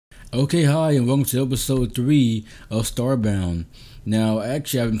Okay, hi, and welcome to episode 3 of Starbound. Now,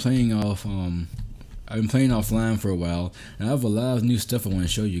 actually, I've been playing offline for a while, and I have a lot of new stuff I want to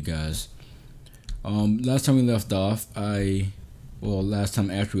show you guys. Last time we left off, last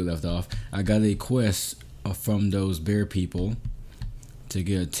time after we left off, I got a quest from those bear people to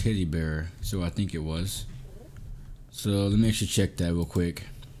get a teddy bear. So I think it was. So let me actually check that real quick.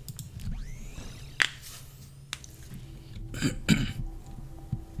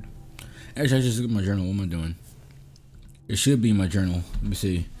 Actually, I just look at my journal. What am I doing? It should be in my journal. Let me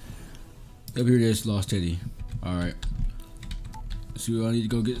see. Up here, there's lost teddy. All right. So I need to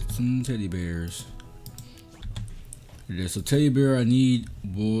go get some teddy bears. So teddy bear, I need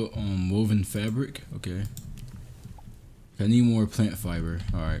woven fabric. Okay. I need more plant fiber.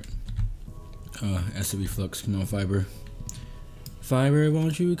 All right. Acid reflux. Come on, fiber. Fiber,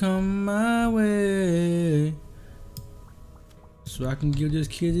 won't you come my way? So I can give this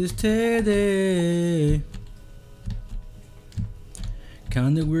kid his teddy.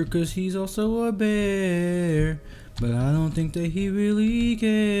 Kinda weird cause he's also a bear, but I don't think that he really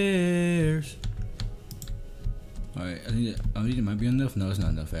cares. Alright, I think it might be enough. No, it's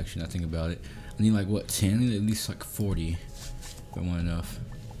not enough actually, now think about it. I need like what, 10? I need at least like 40 if I want enough.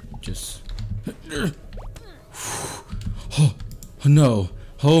 Just oh no.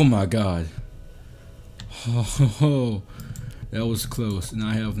 Oh my god. Oh, that was close, and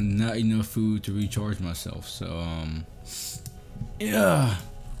I have not enough food to recharge myself. So yeah,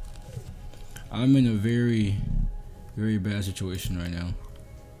 I'm in a very bad situation right now.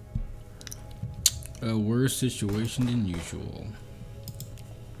 A worse situation than usual.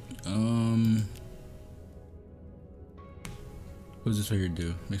 What does this right here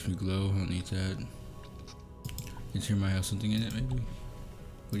do? Makes me glow. I don't need that. This here might have something in it, maybe.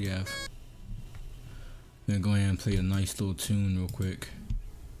 What do you have? I'm gonna go ahead and play a nice little tune real quick.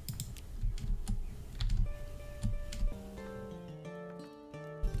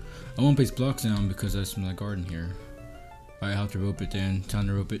 I won't place blocks down because that's my garden here. Alright, I'll have to rope it then. Time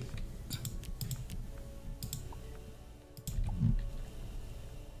to rope it.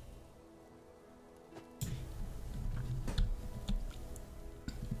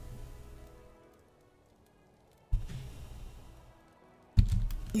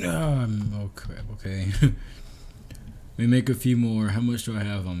 Oh crap, okay. Let me make a few more. How much do I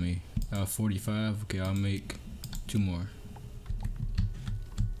have on me? 45. Okay, I'll make 2 more.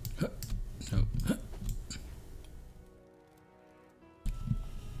 Nope.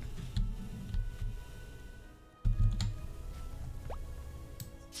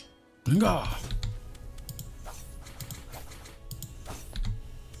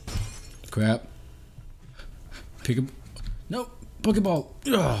 Crap. Pick up. Nope. Pokeball.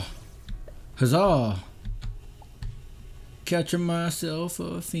 Ugh. Huzzah. Catching myself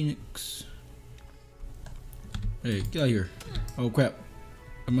a phoenix. Hey, get out of here. Oh crap.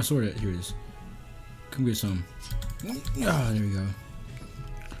 Where's my sword at? Here it is. Come get some. Ah, there we go. I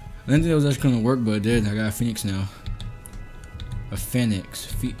didn't think that was actually gonna work, but it did. I got a phoenix now. A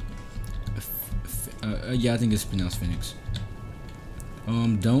phoenix. Yeah, I think it's pronounced phoenix.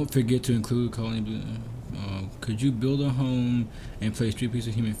 Don't forget to include colony. Could you build a home and place 3 pieces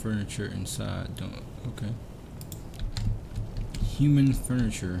of human furniture inside? Okay. Human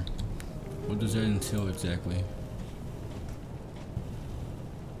furniture. What does that entail exactly?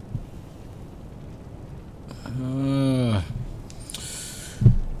 Why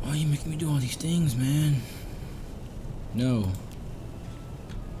are you making me do all these things, man? No.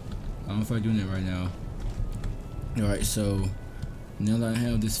 I don't know if I'm doing it right now. Alright, so now that I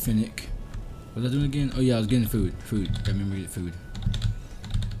have this finnick. What was I doing again? Oh yeah, I was getting food. I remember to get food.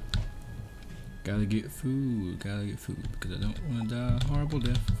 Gotta get food because I don't want to die a horrible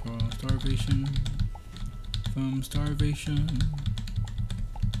death from starvation.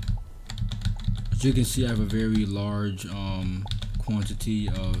 As you can see, I have a very large quantity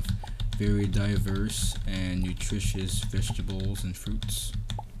of very diverse and nutritious vegetables and fruits.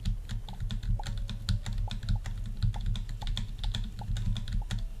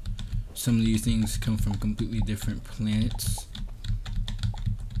 Some of these things come from completely different planets.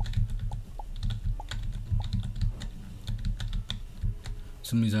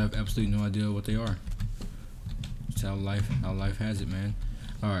 Some of these I have absolutely no idea what they are. It's how life has it, man.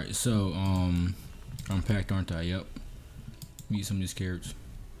 Alright, so I'm packed, aren't I? Yep. Eat some of these carrots.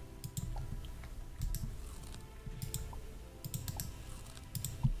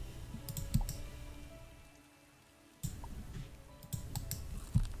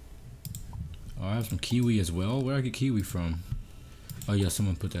 Oh, I have some kiwi as well. Where did I get kiwi from? Oh yeah,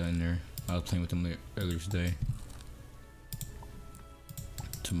 someone put that in there. I was playing with them earlier today.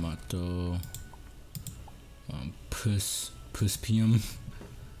 tomato, puspium,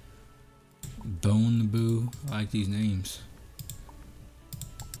 boneboo. I like these names.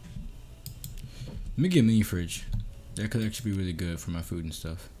 Let me get a mini fridge. That could actually be really good for my food and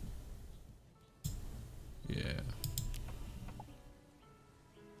stuff. Yeah.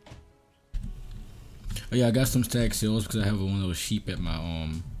 Oh yeah, I got some stag seals because I have one of those sheep at my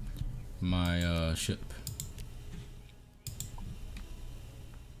ship.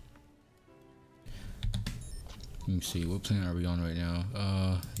 Let me see, what planet are we on right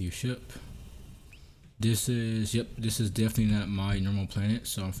now? View ship. This is, yep, this is definitely not my normal planet,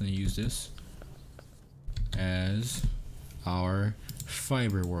 so I'm gonna use this as our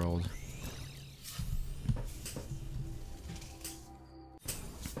fiber world.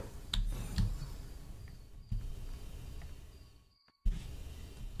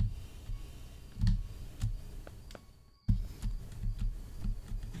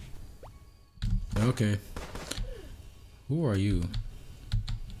 Okay. Who are you?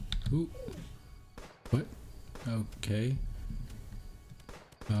 Who? What? Okay.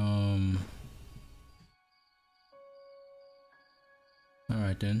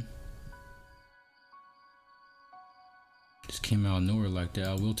 Alright then. Just came out of nowhere like that.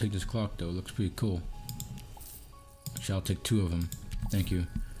 I will take this clock though. It looks pretty cool. Actually, I'll take 2 of them. Thank you.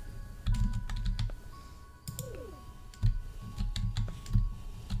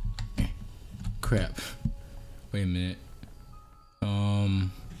 Crap. Wait a minute.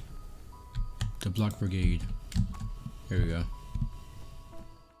 The block brigade. Here we go.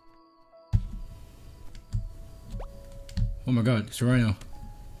 Oh my god, it's a rhino.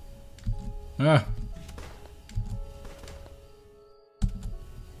 Ah!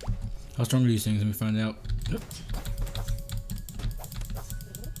 How strong are these things? Let me find out.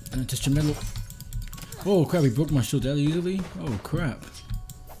 Just your metal. Oh crap, he broke my shield that easily? Oh crap.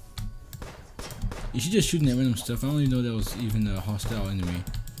 You should just shooting that random stuff. I don't even know that was even a hostile enemy.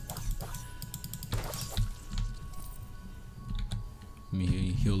 Let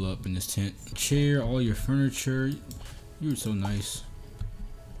me heal up in this tent. Chair, all your furniture. You were so nice.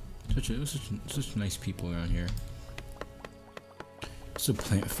 Such nice people around here. It's a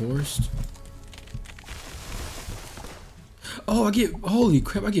plant forest. Oh, holy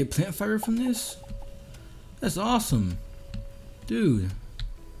crap, I get plant fiber from this? That's awesome. Dude.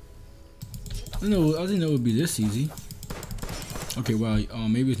 I didn't know it would be this easy. Okay, well,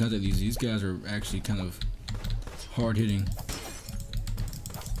 maybe it's not that easy. These guys are actually kind of hard hitting.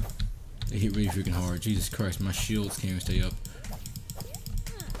 They hit really freaking hard. Jesus Christ, my shields can't even stay up.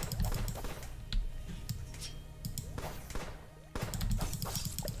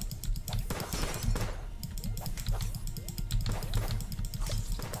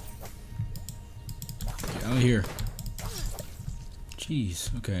 Get out of here.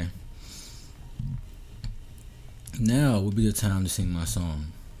 Jeez, okay. Now would be the time to sing my song.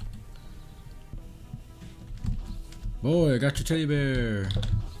 Boy, I got your teddy bear.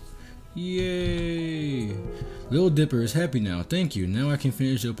 Yay! Little Dipper is happy now. Thank you. Now I can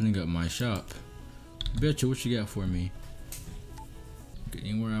finish opening up my shop. Betcha, what you got for me? Get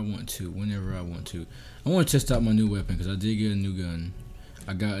anywhere I want to, whenever I want to. I want to test out my new weapon because I did get a new gun.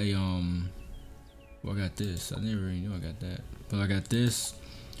 I got a well, I got this. I never really knew I got that, but I got this.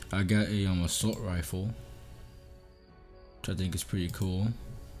 I got a assault rifle, which I think is pretty cool.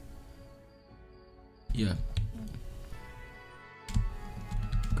 Yeah.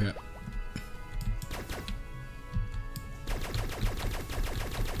 Crap.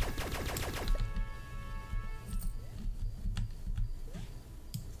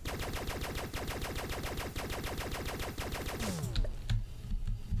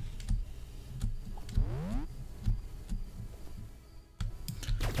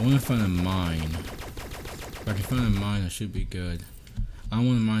 I want to find a mine. If I can find a mine, I should be good. I don't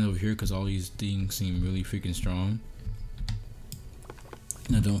want a mine over here because all these things seem really freaking strong.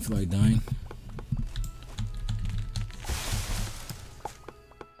 And I don't feel like dying.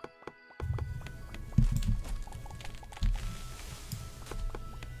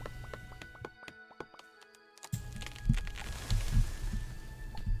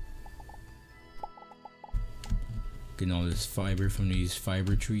 Getting all this fiber from these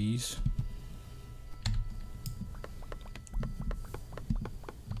fiber trees.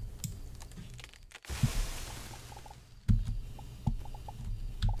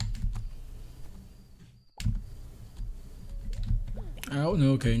 Oh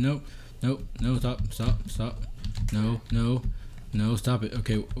no, okay, no, stop. No, stop it.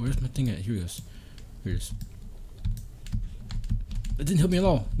 Okay, where's my thing at? Here it goes. Here it is. It didn't help me at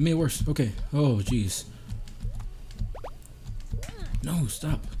all. It made it worse. Okay. Oh jeez. No,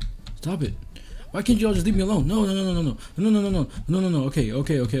 stop. Stop it. Why can't you all just leave me alone? No, no, no, no, no, no, no, no, no, no, no, no, no. Okay,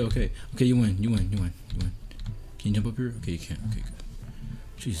 okay, okay, okay. Okay, you win, you win, you win, you win. Can you jump up here? Okay, you can't. Okay, good.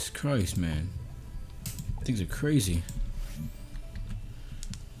 Jesus Christ, man. Things are crazy.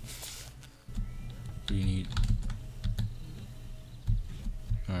 What do you need?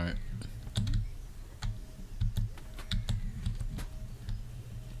 Alright.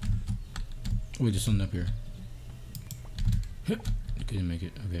 Wait, there's something up here. You couldn't make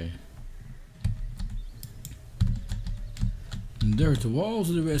it. Okay. And there's the walls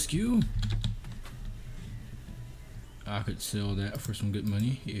of the rescue. I could sell that for some good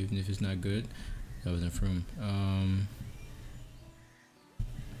money, even if it's not good. That wasn't from.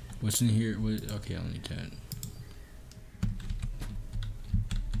 What's in here? What? Okay, I don't need that.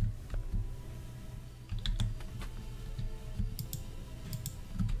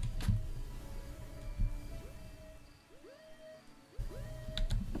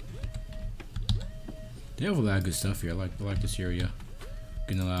 They have a lot of good stuff here. I like this area.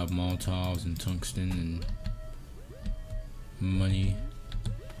 Getting a lot of Molotovs and tungsten and money,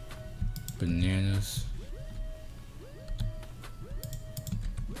 bananas.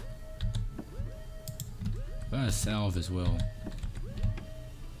 A lot of salve as well.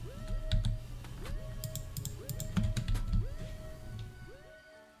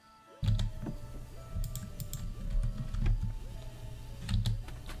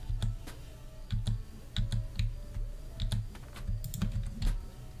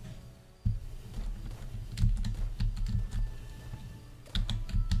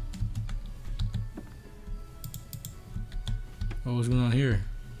 Oh, what's going on here?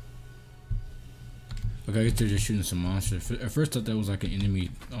 Okay, I guess they're just shooting some monsters. At first I thought that was like an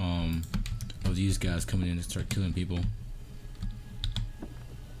enemy of these guys coming in to start killing people.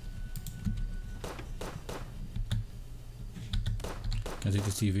 Can I take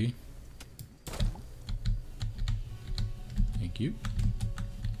this TV? Thank you.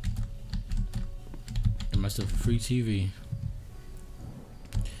 Get myself a free TV.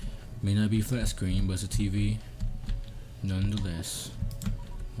 May not be flat screen, but it's a TV nonetheless.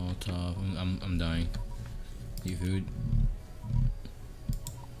 Molotov. I'm dying. Eat food.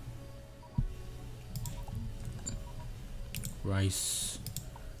 Rice.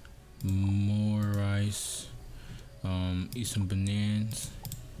 More rice. Eat some bananas.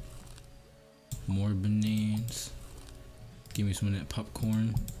 More bananas. Give me some of that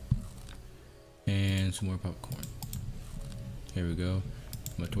popcorn. And some more popcorn. Here we go.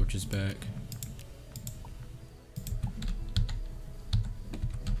 My torch is back.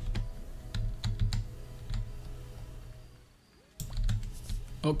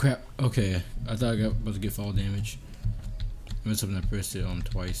 Oh crap, okay. I thought I got about to get fall damage. I messed up and I pressed it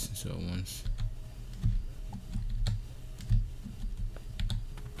twice instead of once.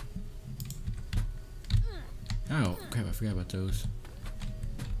 Ow, crap, I forgot about those.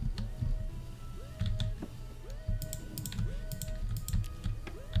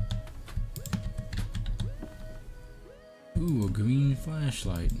 Ooh, a green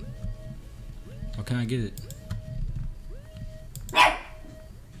flashlight. How can I get it?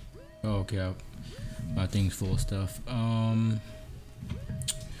 Oh, okay, my thing's full of stuff. I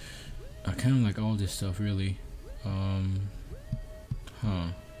kind of like all this stuff, really.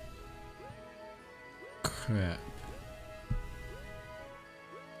 Crap.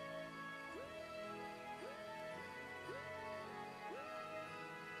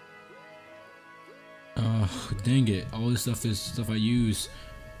 Oh, dang it. All this stuff is stuff I use.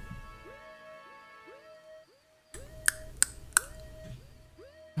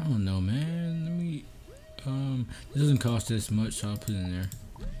 I don't know, man. Let me, it doesn't cost this much, so I'll put it in there.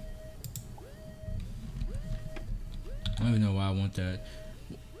 I don't even know why I want that.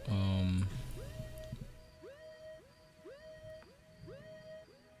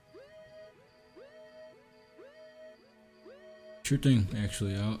 Sure thing,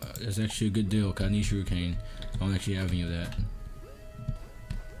 actually. That's actually a good deal, 'cause I need sugarcane. I don't actually have any of that.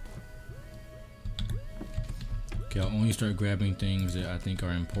 Okay, I'll only start grabbing things that I think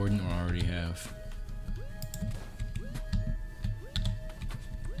are important or I already have.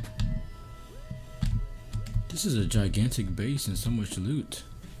 This is a gigantic base and so much loot.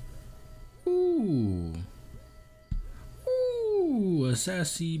 Ooh. Ooh, a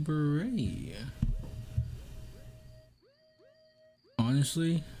sassy beret.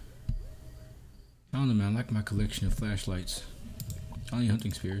 Honestly, I don't know, man. I like my collection of flashlights. I don't need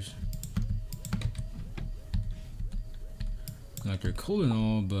hunting spears. Like, they're cool and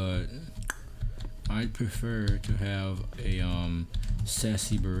all, but I'd prefer to have a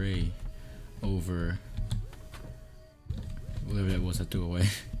sassy beret over Whatever that was, I threw away.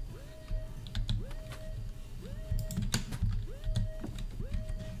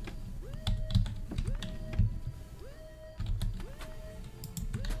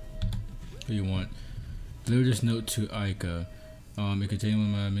 What do you want? Deliver this note to Aika. It contains one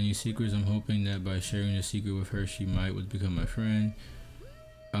of my many secrets. I'm hoping that by sharing the secret with her, she might would become my friend.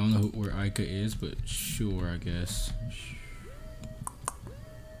 I don't know where Aika is, but sure, I guess.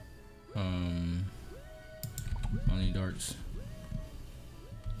 I need darts.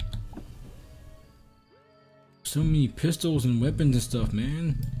 So many pistols and weapons and stuff,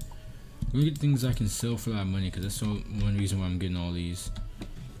 man. I'm gonna get things I can sell for a lot of money, because that's one reason why I'm getting all these.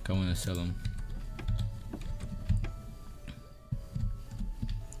 I want to sell them.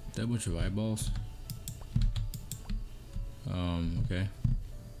 That bunch of eyeballs. Okay.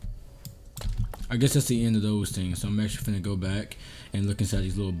 I guess that's the end of those things. So I'm actually gonna go back and look inside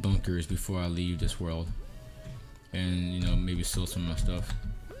these little bunkers before I leave this world, and you know, maybe sell some of my stuff.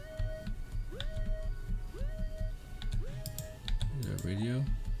 Is that radio?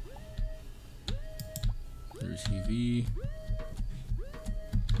 There's TV.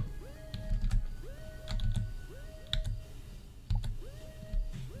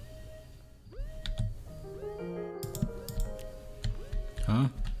 Huh?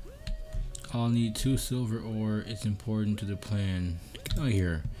 I'll need 2 silver ore. It's important to the plan. Get out of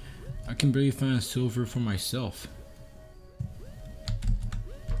here. I can barely find silver for myself.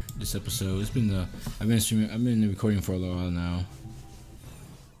 This episode, it's been I've been streaming, I've been recording for a little while now.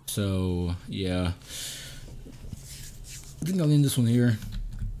 So yeah, I think I'll end this one here.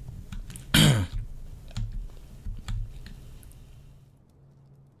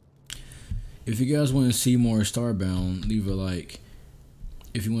 If you guys want to see more Starbound, leave a like.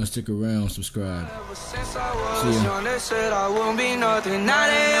 If you want to stick around, subscribe. See ya. They said I won't be nothing. Now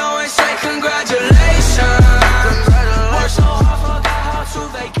they always say congratulations. Worked so hard, forgot how to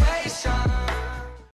vacation.